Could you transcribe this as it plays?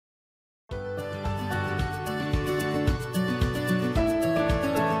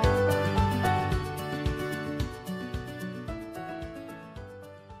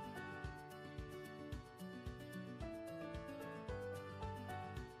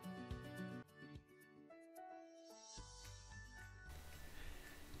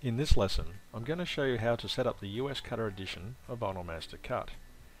In this lesson, I'm going to show you how to set up the USCutter edition of VinylMaster Cut.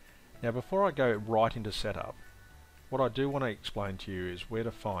 Now before I go right into setup, what I do want to explain to you is where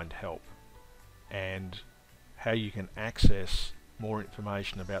to find help and how you can access more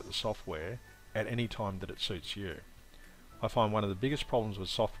information about the software at any time that it suits you. I find one of the biggest problems with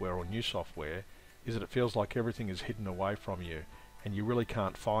software or new software is that it feels like everything is hidden away from you and you really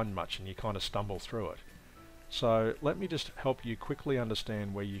can't find much and you kind of stumble through it. So let me just help you quickly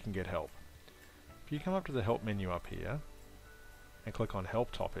understand where you can get help. If you come up to the help menu up here and click on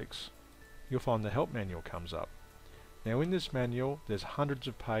help topics, you'll find the help manual comes up. Now in this manual there's hundreds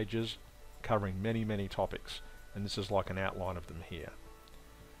of pages covering many topics, and this is like an outline of them here.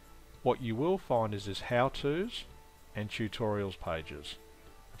 What you will find is this how-tos and tutorials pages.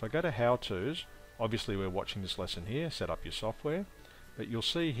 If I go to how-tos, obviously we're watching this lesson here, set up your software, but you'll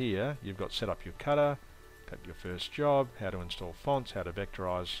see here you've got set up your cutter, cut your first job, how to install fonts, how to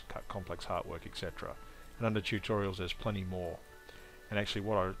vectorize, cut complex artwork, etc. And under tutorials there's plenty more. And actually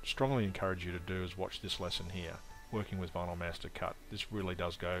what I strongly encourage you to do is watch this lesson here, working with VinylMaster Cut. This really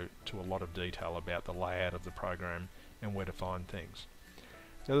does go to a lot of detail about the layout of the program and where to find things.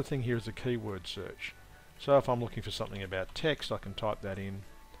 The other thing here is the keyword search. So if I'm looking for something about text, I can type that in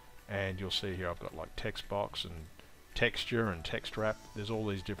and you'll see here I've got like text box and texture and text wrap. There's all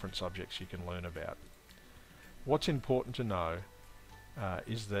these different subjects you can learn about. What's important to know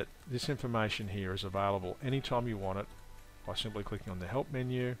is that this information here is available anytime you want it by simply clicking on the help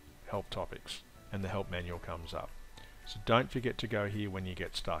menu, help topics, and the help manual comes up. So don't forget to go here when you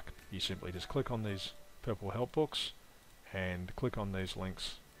get stuck. You simply just click on these purple help books and click on these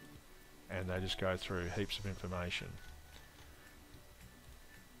links and they just go through heaps of information.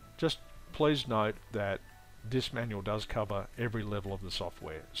 Just please note that this manual does cover every level of the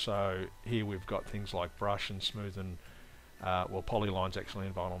software. So here we've got things like brush and smooth and polyline's actually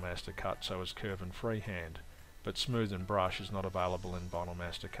in VinylMaster Cut, so is curve and freehand. But smooth and brush is not available in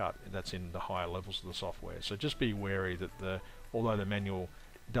VinylMaster Cut. That's in the higher levels of the software. So just be wary that although the manual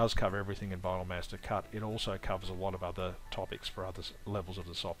does cover everything in VinylMaster Cut, it also covers a lot of other topics for other levels of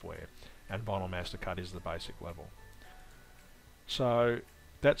the software. And VinylMaster Cut is the basic level. So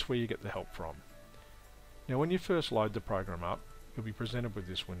that's where you get the help from. Now when you first load the program up, you'll be presented with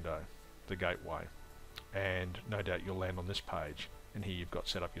this window, the gateway, and no doubt you'll land on this page. And here you've got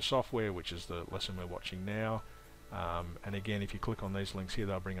set up your software, which is the lesson we're watching now. And again, if you click on these links here,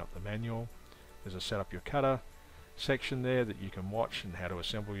 they'll bring up the manual. There's a set up your cutter section there that you can watch and how to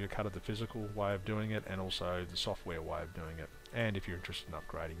assemble your cutter, the physical way of doing it, and also the software way of doing it. And if you're interested in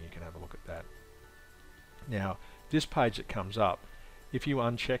upgrading, you can have a look at that. Now, this page that comes up, if you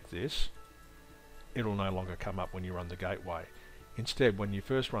uncheck this, it'll no longer come up when you run the gateway. Instead, when you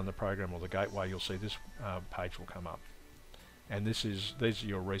first run the program or the gateway, you'll see this page will come up. And these are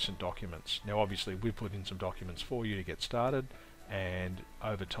your recent documents. Now obviously we've put in some documents for you to get started, and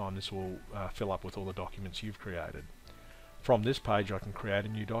over time this will fill up with all the documents you've created. From this page I can create a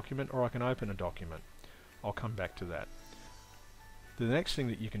new document or I can open a document. I'll come back to that. The next thing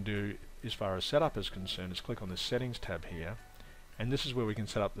that you can do as far as setup is concerned is click on the settings tab here, and this is where we can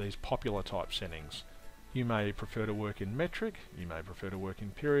set up these popular type settings. You may prefer to work in metric, you may prefer to work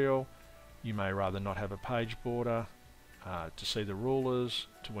imperial, you may rather not have a page border, to see the rulers,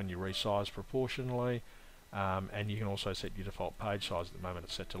 to when you resize proportionally, and you can also set your default page size. At the moment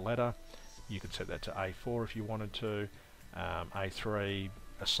it's set to letter. You could set that to A4 if you wanted to, A3,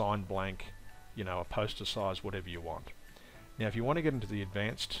 assign blank, a poster size, whatever you want. Now if you want to get into the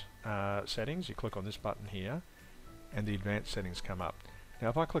advanced settings, you click on this button here and the advanced settings come up. Now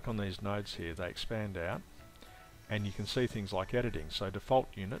if I click on these nodes here, they expand out and you can see things like editing. So default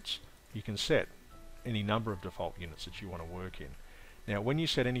units, you can set any number of default units that you want to work in. Now when you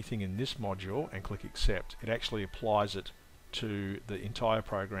set anything in this module and click accept, it actually applies it to the entire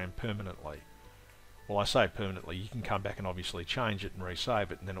program permanently. Well, I say permanently, you can come back and obviously change it and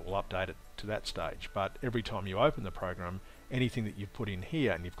resave it and then it will update it to that stage, but every time you open the program, anything that you've put in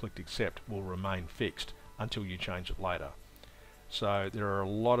here and you've clicked accept will remain fixed until you change it later. So there are a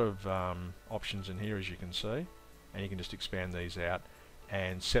lot of options in here, as you can see, and you can just expand these out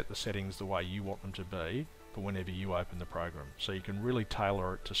and set the settings the way you want them to be for whenever you open the program. So you can really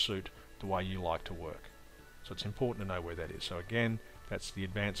tailor it to suit the way you like to work. So it's important to know where that is. So again, that's the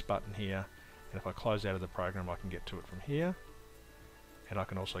advanced button here, and if I close out of the program I can get to it from here, and I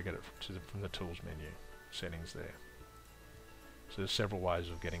can also get it from the tools menu, settings there. So there's several ways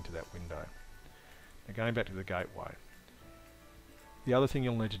of getting to that window. Now going back to the gateway, the other thing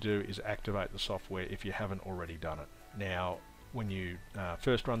you'll need to do is activate the software if you haven't already done it. Now when you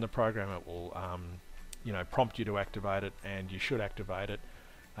first run the program, it will prompt you to activate it, and you should activate it.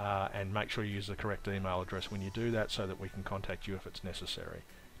 and make sure you use the correct email address when you do that so that we can contact you if it's necessary.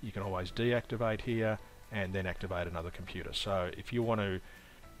 You can always deactivate here and then activate another computer. So if you want to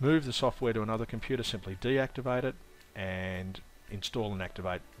move the software to another computer, simply deactivate it and install and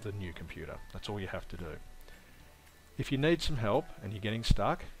activate the new computer. That's all you have to do. If you need some help and you're getting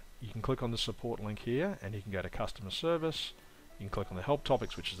stuck, you can click on the support link here and you can go to customer service. You can click on the help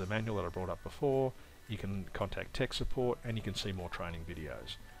topics, which is the manual that I brought up before. You can contact tech support and you can see more training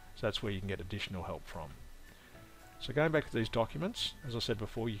videos. So that's where you can get additional help from. So going back to these documents, as I said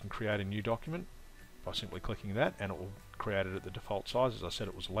before, you can create a new document by simply clicking that and it will create it at the default size. As I said,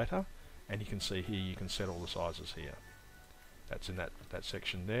 it was letter, and you can see here you can set all the sizes here. That's in that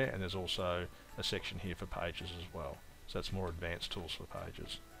section there, and there's also a section here for pages as well. So that's more advanced tools for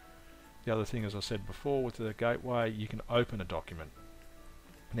pages. The other thing, as I said before, with the gateway, you can open a document.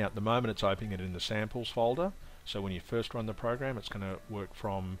 Now at the moment it's opening it in the samples folder, so when you first run the program it's going to work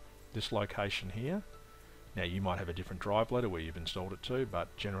from this location here. Now you might have a different drive letter where you've installed it to,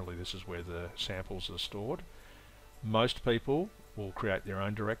 but generally this is where the samples are stored. Most people will create their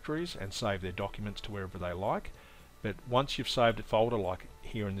own directories and save their documents to wherever they like, but once you've saved a folder, like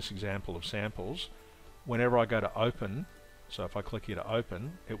here in this example of samples, whenever I go to open, so if I click here to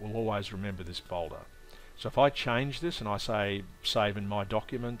open, it will always remember this folder. So if I change this and I say save in my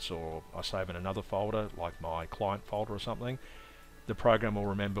documents, or I save in another folder like my client folder or something, the program will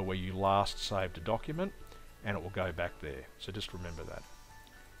remember where you last saved a document and it will go back there. So just remember that.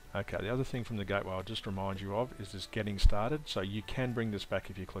 Okay, the other thing from the gateway I'll just remind you of is this getting started. So you can bring this back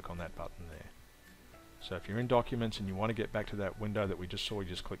if you click on that button there. So if you're in documents and you want to get back to that window that we just saw, you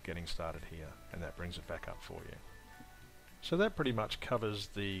just click getting started here and that brings it back up for you. So that pretty much covers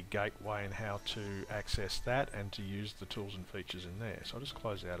the gateway and how to access that and to use the tools and features in there. So I'll just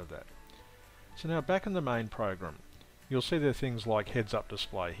close out of that. So now back in the main program, you'll see there are things like heads up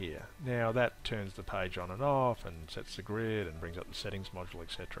display here. Now that turns the page on and off and sets the grid and brings up the settings module,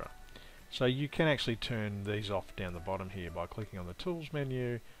 etc. So you can actually turn these off down the bottom here by clicking on the tools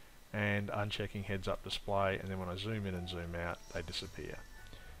menu and unchecking heads up display, and then when I zoom in and zoom out they disappear.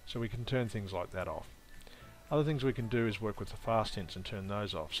 So we can turn things like that off. Other things we can do is work with the fast hints and turn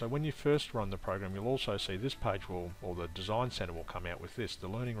those off. So when you first run the program, you'll also see this page will, or the design center will come out with this, the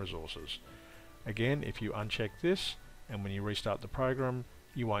learning resources. Again, if you uncheck this and when you restart the program,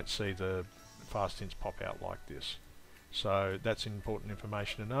 you won't see the fast hints pop out like this. So that's important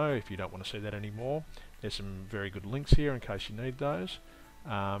information to know if you don't want to see that anymore. There's some very good links here in case you need those.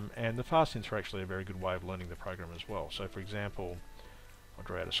 And the fast hints are actually a very good way of learning the program as well. So for example, I'll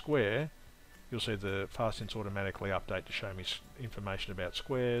draw out a square. You'll see the fast hints automatically update to show me information about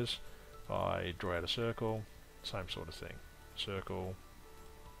squares. If I draw out a circle, same sort of thing. Circle,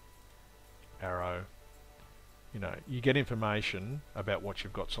 arrow. You know, you get information about what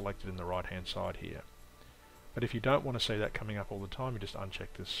you've got selected in the right hand side here. But if you don't want to see that coming up all the time, you just uncheck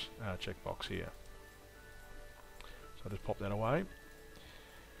this checkbox here. So I'll just pop that away.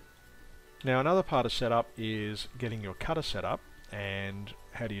 Now another part of setup is getting your cutter set up. And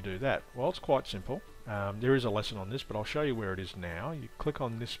how do you do that? Well, it's quite simple. There is a lesson on this, but I'll show you where it is now. You click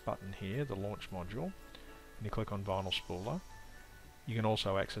on this button here, the launch module, and you click on Vinyl Spooler. You can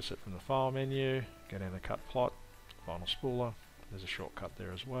also access it from the file menu, go down to cut plot, Vinyl Spooler. There's a shortcut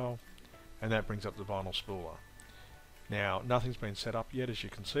there as well, and that brings up the Vinyl Spooler. Now nothing's been set up yet, as you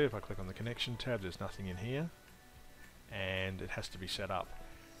can see. If I click on the connection tab, there's nothing in here, and it has to be set up.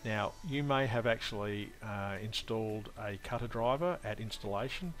 Now you may have actually installed a cutter driver at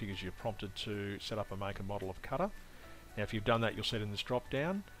installation because you're prompted to set up a make and model of cutter. Now if you've done that, you'll see it in this drop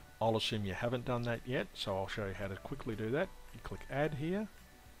down. I'll assume you haven't done that yet, so I'll show you how to quickly do that. You click add here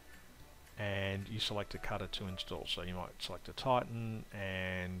and you select a cutter to install. So you might select a Titan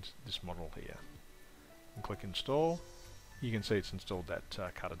and this model here and click install. You can see it's installed that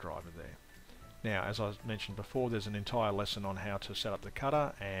cutter driver there. Now, as I mentioned before, there's an entire lesson on how to set up the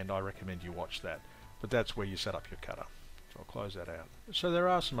cutter, and I recommend you watch that. But that's where you set up your cutter. So I'll close that out. So there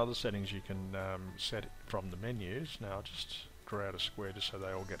are some other settings you can set from the menus. Now I'll just draw out a square just so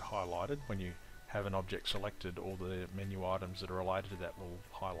they all get highlighted. When you have an object selected, all the menu items that are related to that will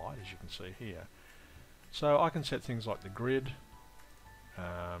highlight, as you can see here. So I can set things like the grid.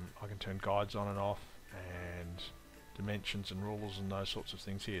 I can turn guides on and off, and dimensions and rulers and those sorts of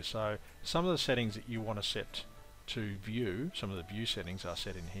things here. So some of the settings that you want to set to view, some of the view settings are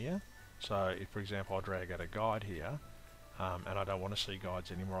set in here. So if, for example, I drag out a guide here and I don't want to see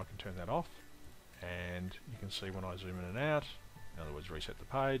guides anymore, I can turn that off, and you can see when I zoom in and out, in other words reset the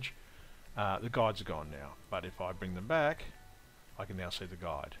page, the guides are gone now. But if I bring them back, I can now see the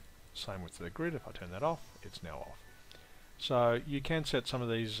guide. Same with the grid. If I turn that off, it's now off. So you can set some of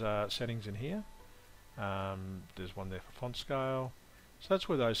these settings in here. There's one there for font scale. So that's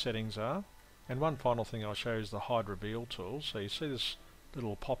where those settings are. And one final thing I'll show you is the hide reveal tool. So you see this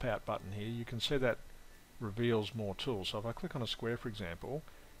little pop out button here. You can see that reveals more tools. So if I click on a square, for example,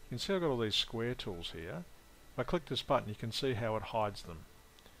 you can see I've got all these square tools here. If I click this button, you can see how it hides them.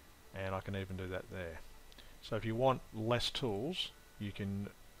 And I can even do that there. So if you want less tools, you can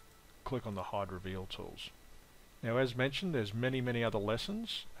click on the hide reveal tools. Now, as mentioned, there's many other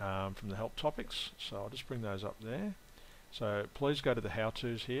lessons from the help topics, so I'll just bring those up there. So please go to the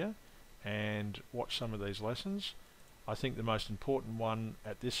how-tos here and watch some of these lessons. I think the most important one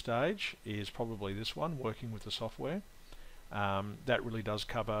at this stage is probably this one, working with the software. That really does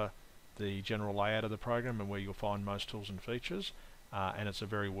cover the general layout of the program and where you'll find most tools and features, and it's a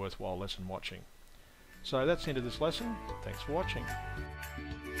very worthwhile lesson watching. So that's the end of this lesson. Thanks for watching.